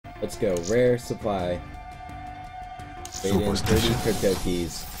Let's go. Rare supply. Waiting 30 crypto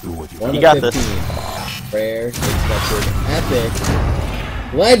keys. You got this. Rare, expected,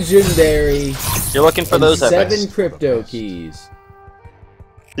 epic, legendary. You're looking for those epics. 7 crypto keys.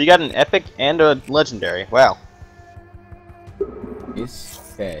 So you got an epic and a legendary. Wow.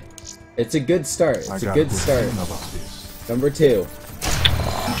 Okay. It's a good start. It's a good start. Number 2.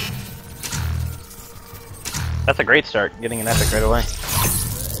 That's a great start, getting an epic right away.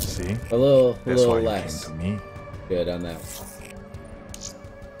 See? A little less. Good on that one.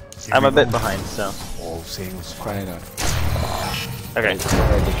 I'm a bit behind, so. All sales Try not. Okay. It's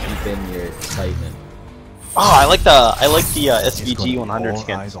hard to keep in your excitement. Oh, I like the SVG 100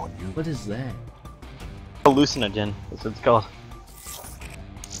 skin. What is that? Hallucinogen. That's what it's called.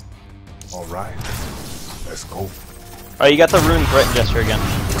 Alright. Let's go. Oh, you got the rune threat gesture again.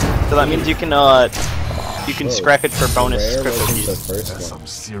 So that means you can scrap it for bonus Rare crypto wasn't the keys. first That's one. some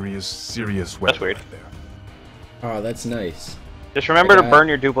serious That's weird. right there. Oh, that's nice. Just remember to burn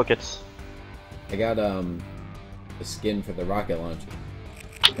your duplicates. I got the skin for the rocket launcher.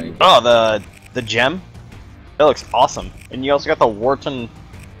 Oh, the gem? That looks awesome. And you also got the Wharton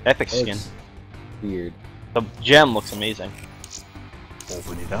epic skin. Weird. The gem looks amazing.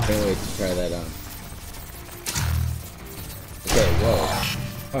 Open it up. Can't wait to try that on. Okay, whoa.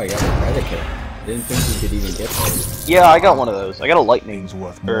 Oh, I got a predicate. Didn't think you could even get those. Yeah, I got one of those. I got a lightning.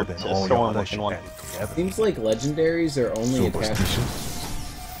 Worth Or more than a all storm your other looking one. Seems like legendaries are only attached.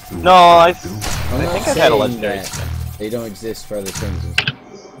 No, I I'm I not think I've had a saying legendary that skin. they don't exist for other things.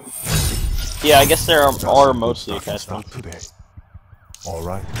 Yeah, I guess there are mostly attached ones.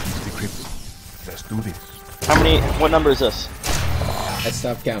 Alright, decrypted. Let's do this. How many? What number is this? I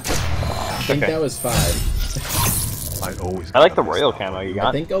stopped counting. I think Okay. that was 5. I like the royal camo you I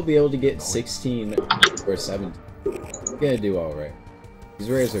got. think I'll be able to get 16 or 17. I'm gonna do alright. These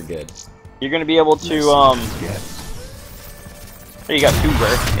rares are good. You're gonna be able to oh, you got 2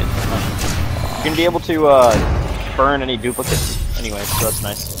 rare skins. You're gonna be able to burn any duplicates anyway, so that's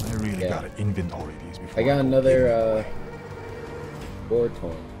nice. I really gotta inventory these before I got another 4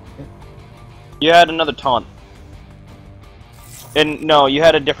 taunt. You had another taunt. And no, you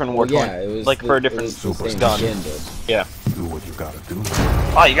had a different war taunt. Yeah, it was like for a different gun. Yeah. Do what you gotta do.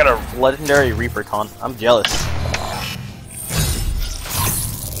 Oh, you got a legendary Reaper taunt. I'm jealous.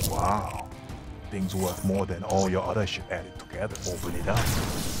 Wow. Things worth more than all your other shit added together. Open it up.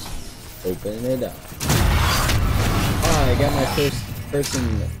 Open it up. Oh, I got my first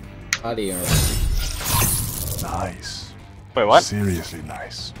person body armor. Nice. Wait, what? Seriously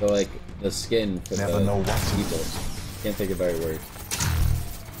nice. So like the skin for Never the know what's people. Can't think of the right word.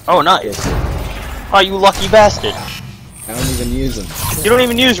 Oh, nice. Oh, you lucky bastard. I don't even use them. You don't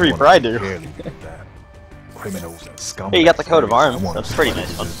even use Reaper, I do. Criminals and scum. Hey, you got the coat of arms. That's pretty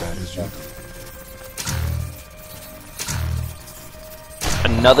nice one.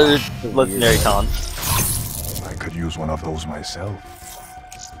 Another legendary taunt. I could use one of those myself.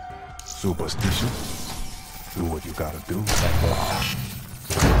 Superstition. Do what you gotta do.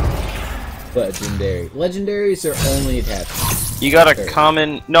 Legendary. Legendaries are only attached. You got a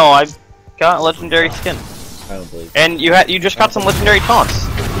common. No, I've got a legendary skin. I don't believe. And you just got some legendary taunts.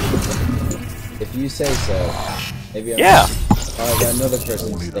 If you say so. Maybe I'm. Yeah. Oh, I got another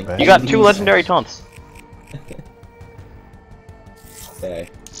person's thing. You got 2 legendary taunts. Okay.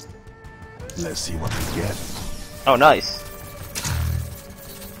 Let's see what we get. Oh, nice.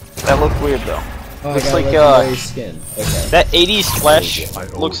 That looked weird though. Oh, Looks I got like legendary skin. Okay. that 80s flesh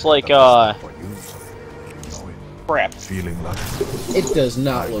looks like crap. Feeling like It does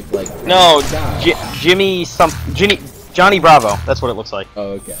not look like. No, God. Johnny Bravo. That's what it looks like.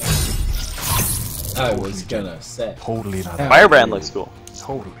 Oh, okay. I was gonna say. totally not. Firebrand looks cool.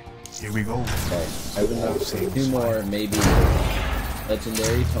 Totally. Here we go. Okay. I would have 2 more, maybe.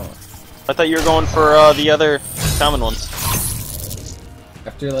 Legendary taunt. I thought you were going for the other common ones.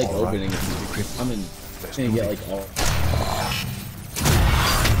 After like opening, I'm gonna get like all.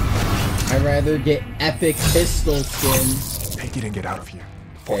 I'd rather get epic pistol skins. Take it and get out of here.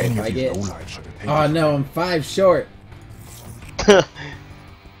 For Okay, any if of I you get. lowlife should have taken Oh it. no, I'm 5 short.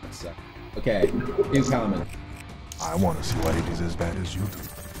 Okay, 2 common. I want to see why it is as bad as you do.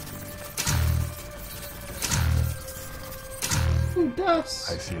 Who does?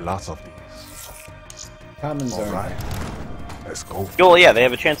 I see lots of these. Commons are. Alright. Let's go. Well, yeah, they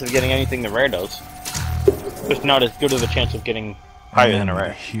have a chance of getting anything the rare does. Just not as good of a chance of getting higher than a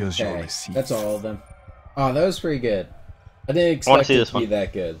rare. Here's your Okay, receipt. that's all of them. Oh, that was pretty good. I didn't expect see it this to be one.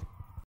 that good.